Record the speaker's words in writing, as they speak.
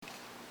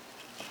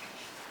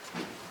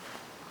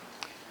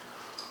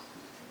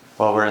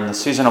Well, we're in the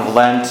season of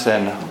Lent,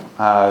 and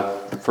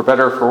for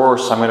better or for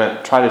worse, I'm going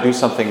to try to do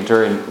something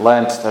during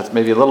Lent that's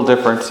maybe a little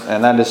different,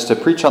 and that is to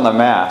preach on the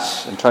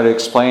Mass and try to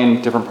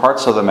explain different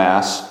parts of the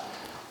Mass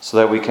so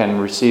that we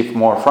can receive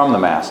more from the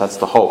Mass. That's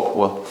the hope.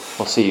 We'll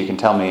see. You can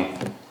tell me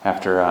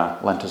after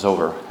Lent is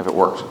over if it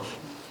works.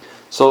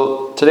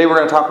 So today we're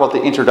going to talk about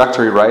the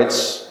introductory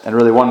rites, and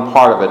really one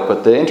part of it.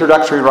 But the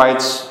introductory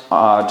rites,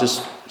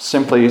 just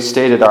simply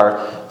stated, are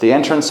the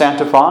entrance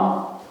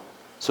antiphon.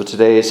 So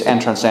today's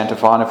entrance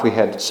antiphon, if we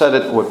had said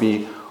it, would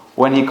be,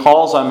 "When he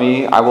calls on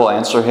me, I will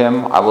answer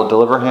him, I will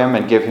deliver him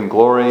and give him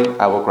glory,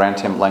 I will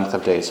grant him length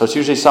of days." So it's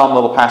usually some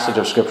little passage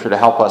of Scripture to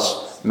help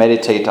us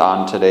meditate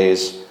on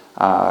today's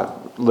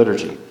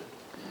liturgy.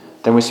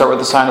 Then we start with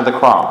the sign of the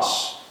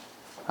cross,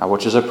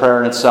 which is a prayer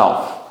in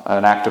itself,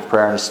 an act of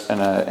prayer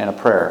and a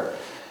prayer.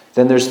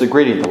 Then there's the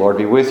greeting, "The Lord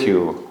be with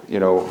you,"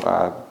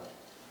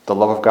 the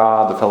love of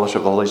God, the fellowship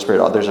of the Holy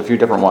Spirit. There's a few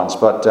different ones,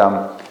 but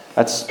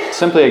that's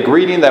simply a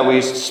greeting that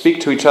we speak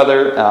to each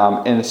other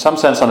in some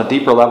sense on a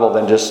deeper level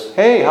than just,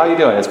 "Hey, how you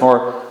doing?" It's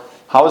more,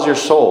 "How is your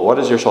soul? What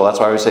is your soul?" That's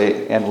why we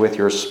say, "and with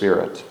your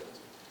spirit."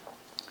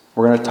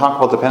 We're going to talk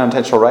about the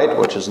Penitential Rite,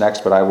 which is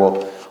next, but I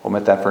will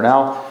omit that for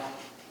now.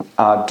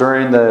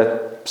 During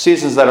the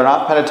seasons that are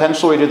not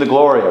penitential, we do the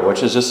Gloria,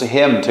 which is just a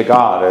hymn to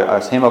God, a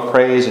hymn of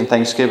praise and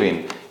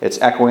thanksgiving. It's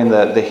echoing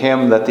the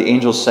hymn that the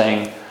angels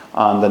sang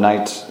on the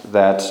night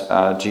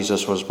that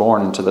Jesus was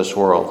born into this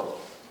world.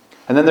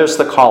 And then there's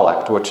the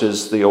collect, which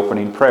is the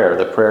opening prayer,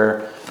 the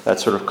prayer that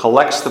sort of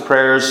collects the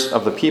prayers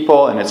of the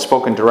people, and it's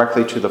spoken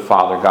directly to the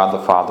Father, God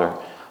the Father,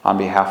 on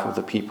behalf of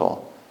the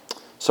people.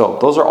 So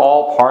those are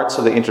all parts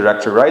of the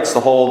introductory rites. The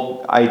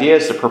whole idea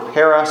is to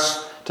prepare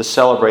us to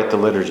celebrate the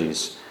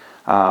liturgies.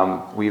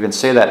 We even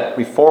say that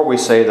before we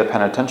say the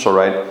penitential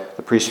rite,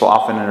 the priest will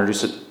often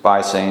introduce it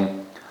by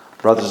saying,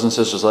 "Brothers and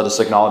sisters, let us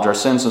acknowledge our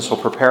sins and so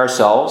prepare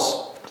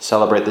ourselves to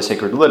celebrate the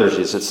sacred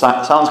liturgies." It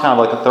sounds kind of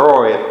like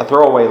a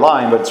throwaway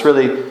line, but it's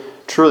really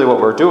truly what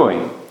we're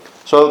doing.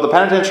 So the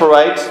penitential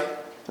rite,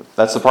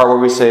 that's the part where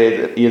we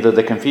say either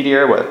the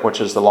Confiteor,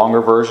 which is the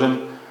longer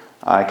version,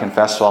 "I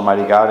confess to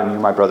Almighty God and you,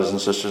 my brothers and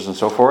sisters," and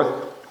so forth.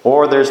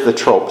 Or there's the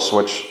tropes,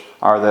 which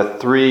are the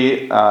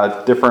three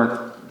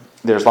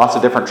there's lots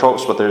of different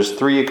tropes, but there's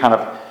three kind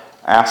of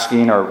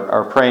asking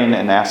or praying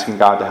and asking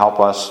God to help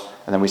us.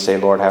 And then we say,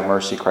 "Lord, have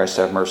mercy, Christ,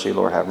 have mercy,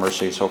 Lord, have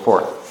mercy," and so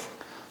forth.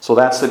 So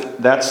that's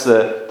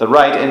the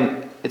rite,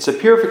 and it's a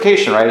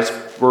purification, right?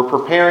 We're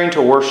preparing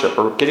to worship,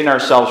 or getting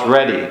ourselves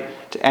ready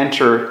to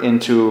enter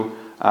into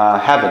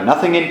heaven.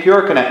 Nothing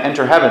impure can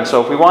enter heaven.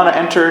 So if we want to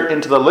enter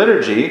into the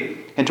liturgy,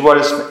 into what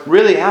is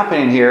really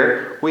happening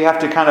here, we have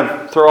to kind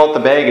of throw out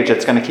the baggage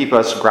that's going to keep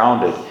us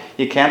grounded.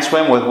 You can't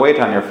swim with weight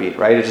on your feet,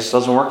 right? It just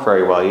doesn't work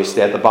very well. You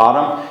stay at the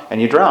bottom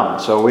and you drown.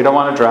 So we don't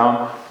want to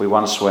drown, we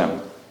want to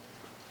swim.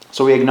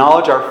 So we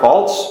acknowledge our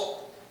faults,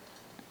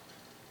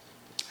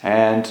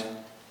 and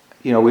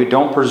we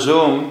don't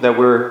presume that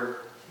we're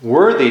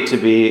worthy to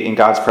be in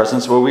God's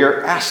presence, but we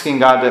are asking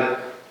God to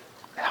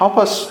help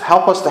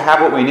us to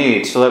have what we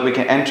need so that we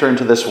can enter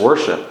into this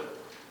worship.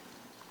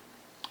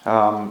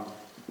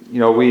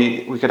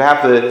 We could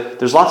have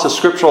there's lots of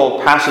scriptural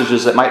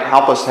passages that might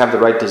help us to have the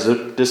right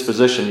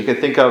disposition. You could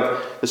think of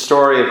the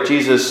story of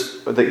Jesus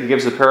that he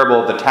gives the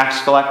parable of the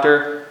tax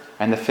collector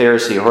and the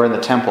Pharisee who are in the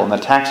temple. And the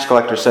tax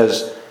collector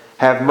says,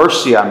 "Have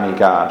mercy on me,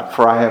 God,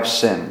 for I have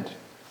sinned."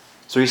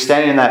 So he's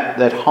standing in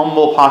that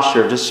humble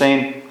posture of just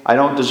saying, "I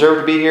don't deserve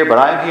to be here, but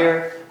I'm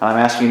here, and I'm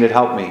asking you to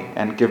help me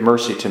and give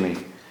mercy to me."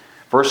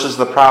 Versus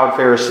the proud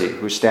Pharisee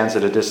who stands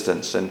at a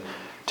distance and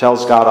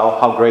tells God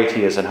how great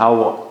he is and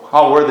how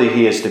worthy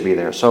he is to be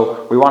there.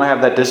 So we want to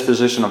have that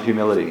disposition of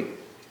humility.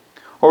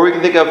 Or we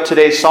can think of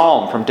today's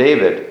psalm from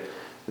David.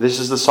 This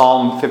is the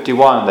Psalm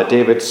 51 that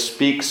David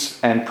speaks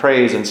and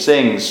prays and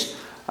sings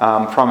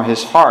from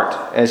his heart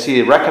as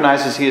he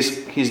recognizes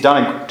he's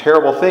done a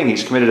terrible thing.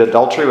 He's committed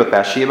adultery with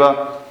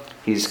Bathsheba.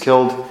 He's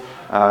killed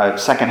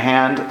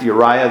secondhand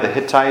Uriah the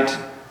Hittite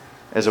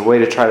as a way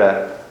to try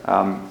to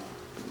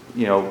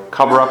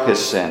cover up his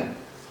sin.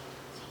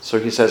 So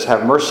he says,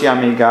 "Have mercy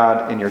on me,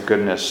 God, in your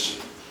goodness.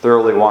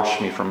 Thoroughly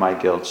wash me from my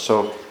guilt."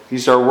 So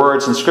these are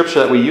words in Scripture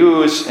that we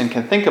use and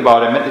can think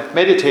about and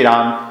meditate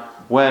on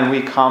when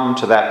we come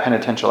to that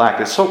penitential act.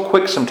 It's so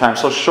quick sometimes,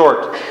 so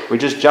short. We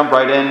just jump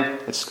right in.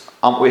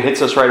 It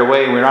hits us right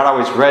away. We're not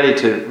always ready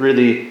to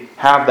really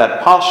have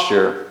that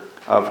posture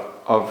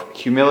of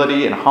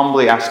humility and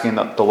humbly asking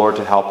the Lord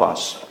to help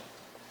us.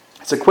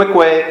 It's a quick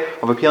way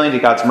of appealing to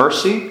God's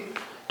mercy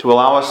to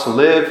allow us to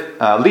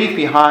leave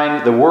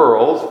behind the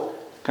world.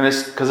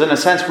 Because in a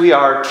sense, we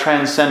are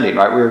transcending,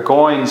 right? We are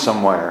going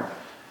somewhere.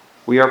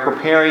 We are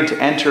preparing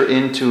to enter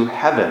into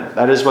heaven.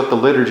 That is what the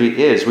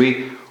liturgy is.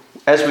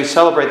 As we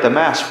celebrate the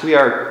Mass, we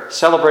are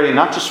celebrating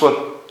not just with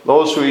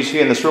those who you see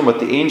in this room, but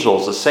the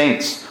angels, the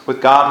saints,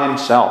 with God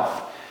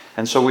himself.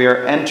 And so we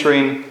are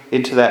entering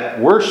into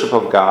that worship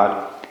of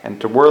God, and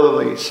to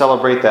worthily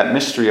celebrate that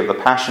mystery of the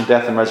passion,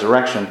 death, and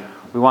resurrection,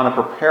 we want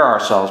to prepare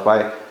ourselves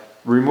by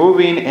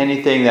removing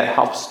anything that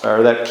helps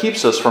or that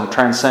keeps us from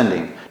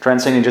transcending.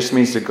 Transcending just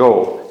means to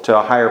go to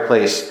a higher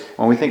place.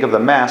 when we think of the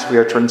Mass, we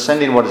are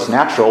transcending what is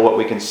natural, what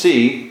we can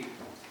see,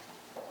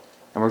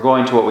 and we're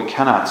going to what we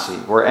cannot see.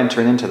 We're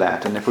entering into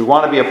that. And if we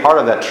want to be a part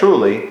of that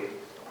truly,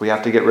 we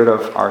have to get rid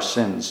of our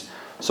sins.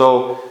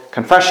 So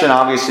confession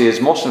obviously is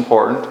most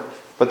important,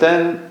 but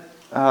then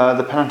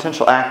the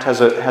penitential act has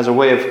a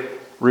way of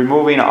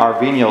removing our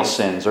venial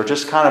sins, or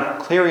just kind of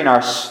clearing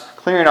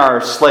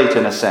our slate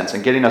in a sense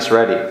and getting us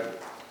ready.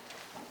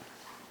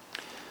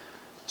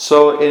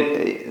 So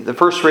in the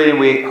first reading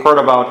we heard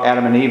about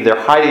Adam and Eve,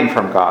 they're hiding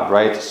from God,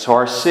 right? So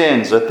our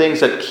sins are things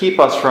that keep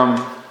us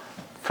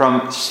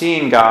from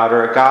seeing God,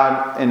 or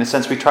God, in a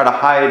sense, we try to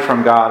hide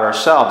from God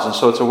ourselves. And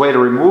so it's a way to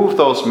remove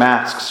those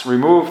masks,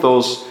 remove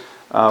those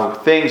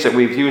things that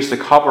we've used to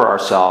cover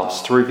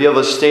ourselves, to reveal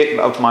the state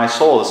of my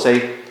soul, to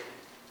say,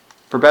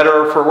 for better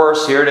or for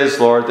worse, here it is,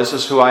 Lord, this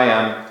is who I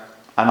am,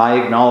 and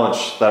I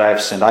acknowledge that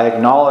I've sinned. I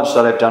acknowledge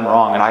that I've done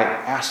wrong, and I'm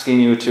asking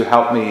you to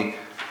help me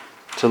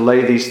to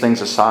lay these things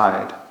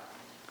aside.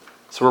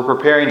 So we're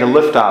preparing to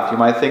lift off. You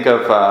might think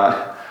of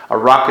a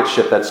rocket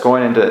ship that's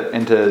going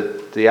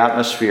into the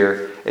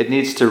atmosphere. It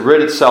needs to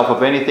rid itself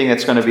of anything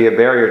that's going to be a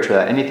barrier to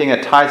that, anything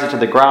that ties it to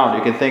the ground.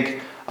 You can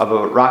think of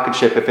a rocket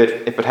ship, if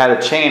it had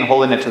a chain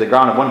holding it to the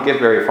ground, it wouldn't get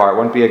very far. It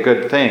wouldn't be a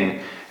good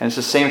thing. And it's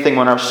the same thing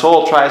when our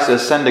soul tries to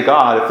ascend to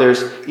God. If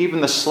there's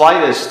even the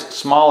slightest,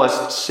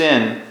 smallest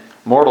sin,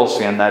 mortal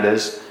sin that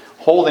is,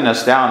 holding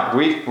us down,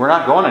 we're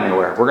not going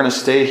anywhere. We're going to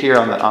stay here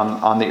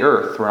on the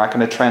earth. We're not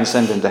going to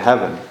transcend into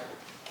heaven.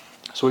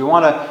 So we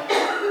want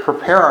to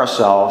prepare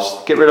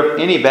ourselves, get rid of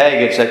any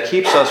baggage that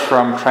keeps us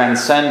from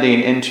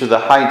transcending into the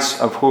heights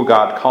of who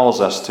God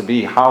calls us to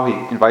be, how He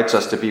invites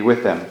us to be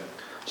with Him.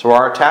 So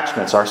our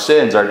attachments, our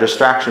sins, our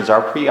distractions,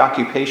 our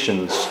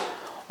preoccupations,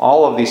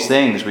 all of these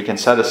things we can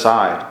set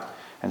aside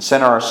and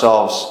center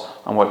ourselves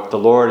on what the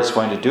Lord is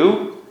going to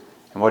do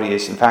and what He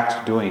is in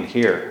fact doing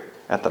here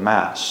at the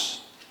Mass.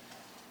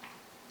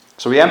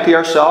 So we empty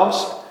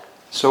ourselves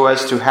so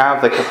as to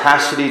have the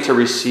capacity to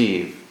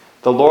receive.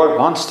 The Lord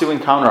wants to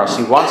encounter us.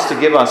 He wants to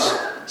give us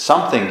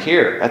something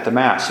here at the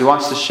Mass. He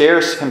wants to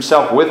share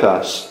Himself with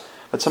us.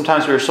 But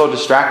sometimes we are so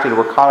distracted,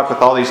 we're caught up with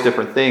all these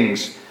different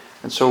things,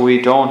 and so we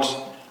don't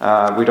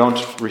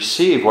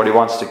receive what He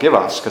wants to give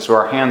us because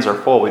our hands are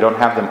full. We don't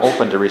have them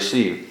open to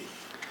receive.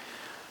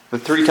 The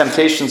three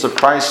temptations of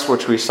Christ,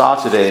 which we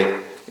saw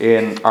today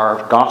in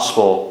our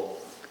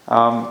gospel,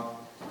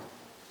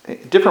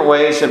 different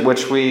ways in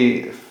which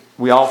we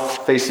all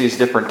face these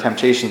different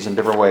temptations in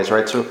different ways,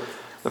 right? So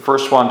the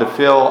first one, to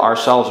fill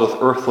ourselves with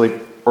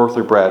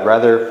earthly bread.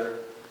 Rather,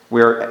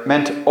 we are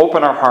meant to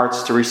open our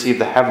hearts to receive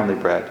the heavenly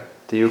bread,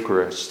 the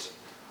Eucharist,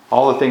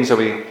 all the things that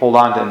we hold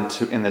on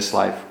to in this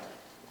life.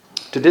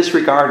 To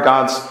disregard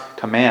God's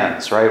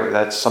commands, right?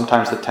 That's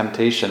sometimes the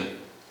temptation.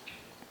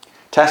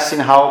 Testing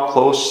how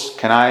close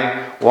can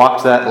I walk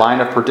to that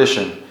line of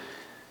perdition.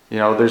 You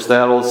know, there's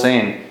that old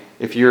saying,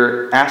 if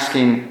you're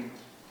asking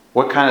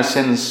what kind of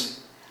sins,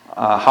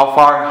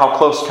 how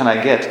close can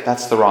I get?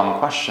 That's the wrong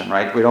question,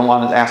 right? We don't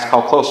want to ask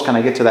how close can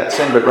I get to that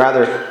sin, but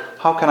rather,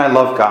 how can I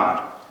love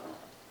God?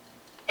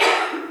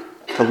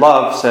 To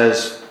love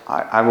says,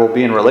 I will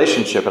be in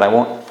relationship, but I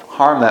won't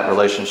harm that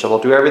relationship. I'll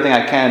do everything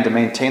I can to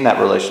maintain that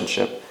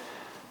relationship.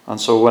 And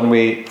so when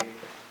we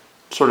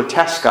sort of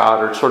test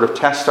God, or sort of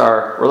test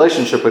our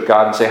relationship with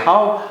God and say,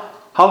 how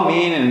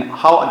mean and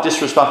how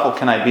disrespectful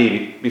can I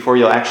be before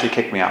you'll actually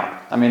kick me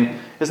out? I mean,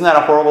 isn't that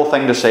a horrible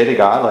thing to say to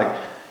God? Like,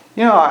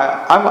 you know,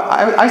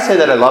 I say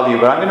that I love you,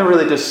 but I'm going to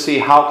really just see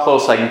how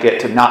close I can get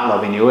to not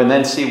loving you and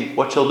then see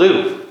what you'll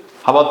do.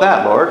 How about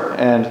that, Lord?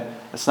 And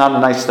it's not a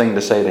nice thing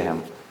to say to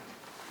Him.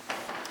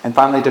 And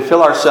finally, to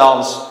fill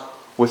ourselves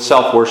with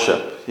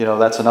self-worship. You know,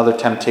 that's another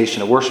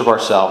temptation, to worship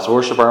ourselves,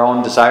 worship our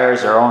own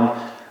desires, our own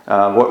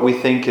what we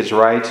think is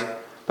right,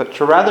 but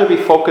to rather be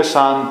focused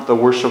on the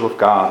worship of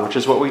God, which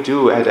is what we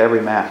do at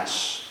every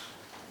Mass.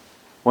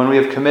 When we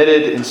have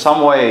committed in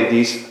some way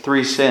these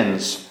three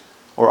sins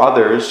or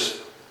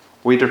others,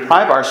 we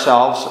deprive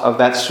ourselves of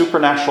that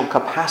supernatural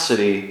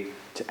capacity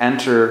to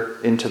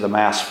enter into the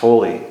Mass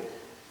fully.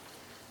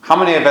 How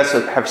many of us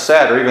have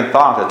said or even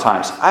thought at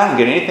times, I don't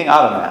get anything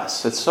out of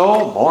Mass. It's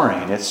so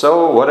boring. It's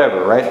so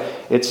whatever, right?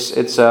 It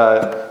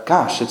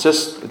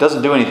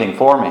doesn't do anything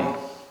for me.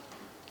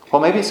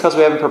 Well, maybe it's because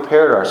we haven't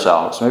prepared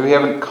ourselves. Maybe we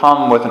haven't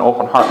come with an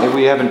open heart. Maybe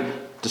we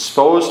haven't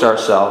disposed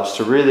ourselves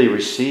to really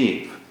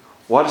receive.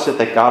 What is it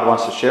that God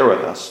wants to share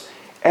with us?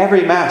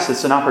 Every Mass,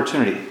 it's an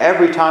opportunity.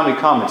 Every time we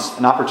come, it's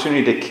an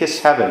opportunity to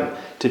kiss heaven,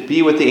 to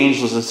be with the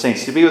angels and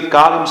saints, to be with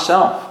God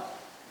Himself.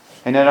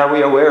 And then are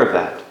we aware of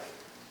that?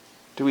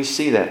 Do we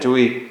see that? Do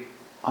we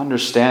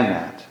understand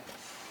that?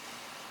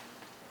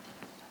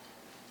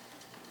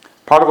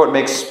 Part of what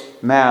makes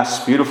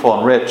Mass beautiful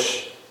and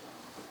rich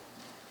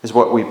is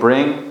what we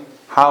bring,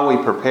 how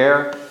we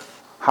prepare,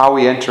 how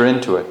we enter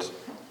into it.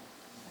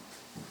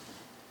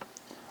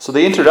 So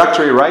the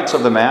introductory rites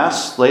of the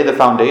Mass lay the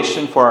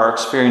foundation for our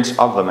experience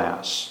of the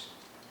Mass.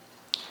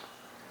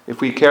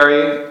 If we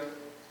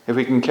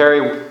can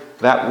carry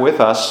that with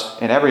us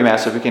in every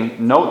Mass, if we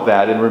can note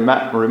that and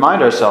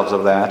remind ourselves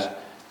of that,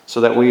 so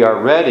that we are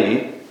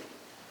ready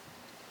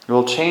It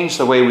will change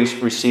the way we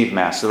receive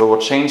Mass. It will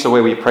change the way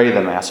we pray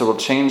the Mass. It will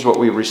change what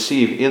we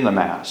receive in the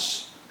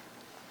Mass.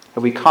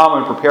 If we come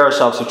and prepare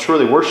ourselves to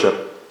truly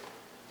worship,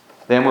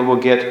 then we will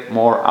get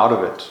more out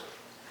of it.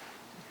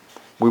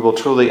 We will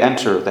truly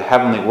enter the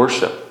heavenly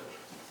worship,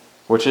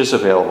 which is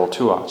available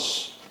to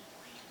us.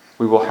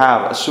 We will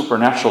have a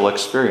supernatural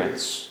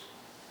experience.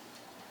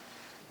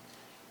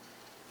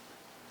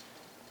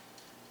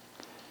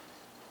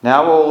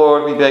 Now, O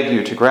Lord, we beg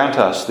you to grant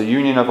us the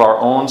union of our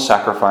own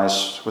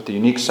sacrifice with the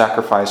unique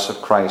sacrifice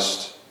of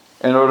Christ,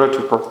 in order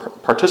to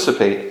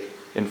participate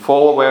in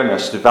full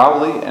awareness,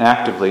 devoutly and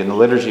actively, in the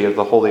liturgy of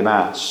the Holy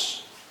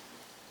Mass.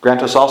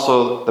 Grant us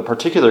also the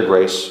particular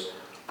grace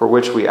for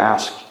which we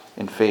ask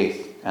in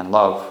faith and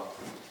love.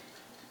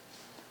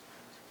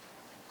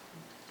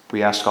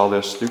 We ask all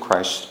this through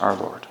Christ our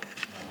Lord.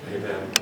 Amen.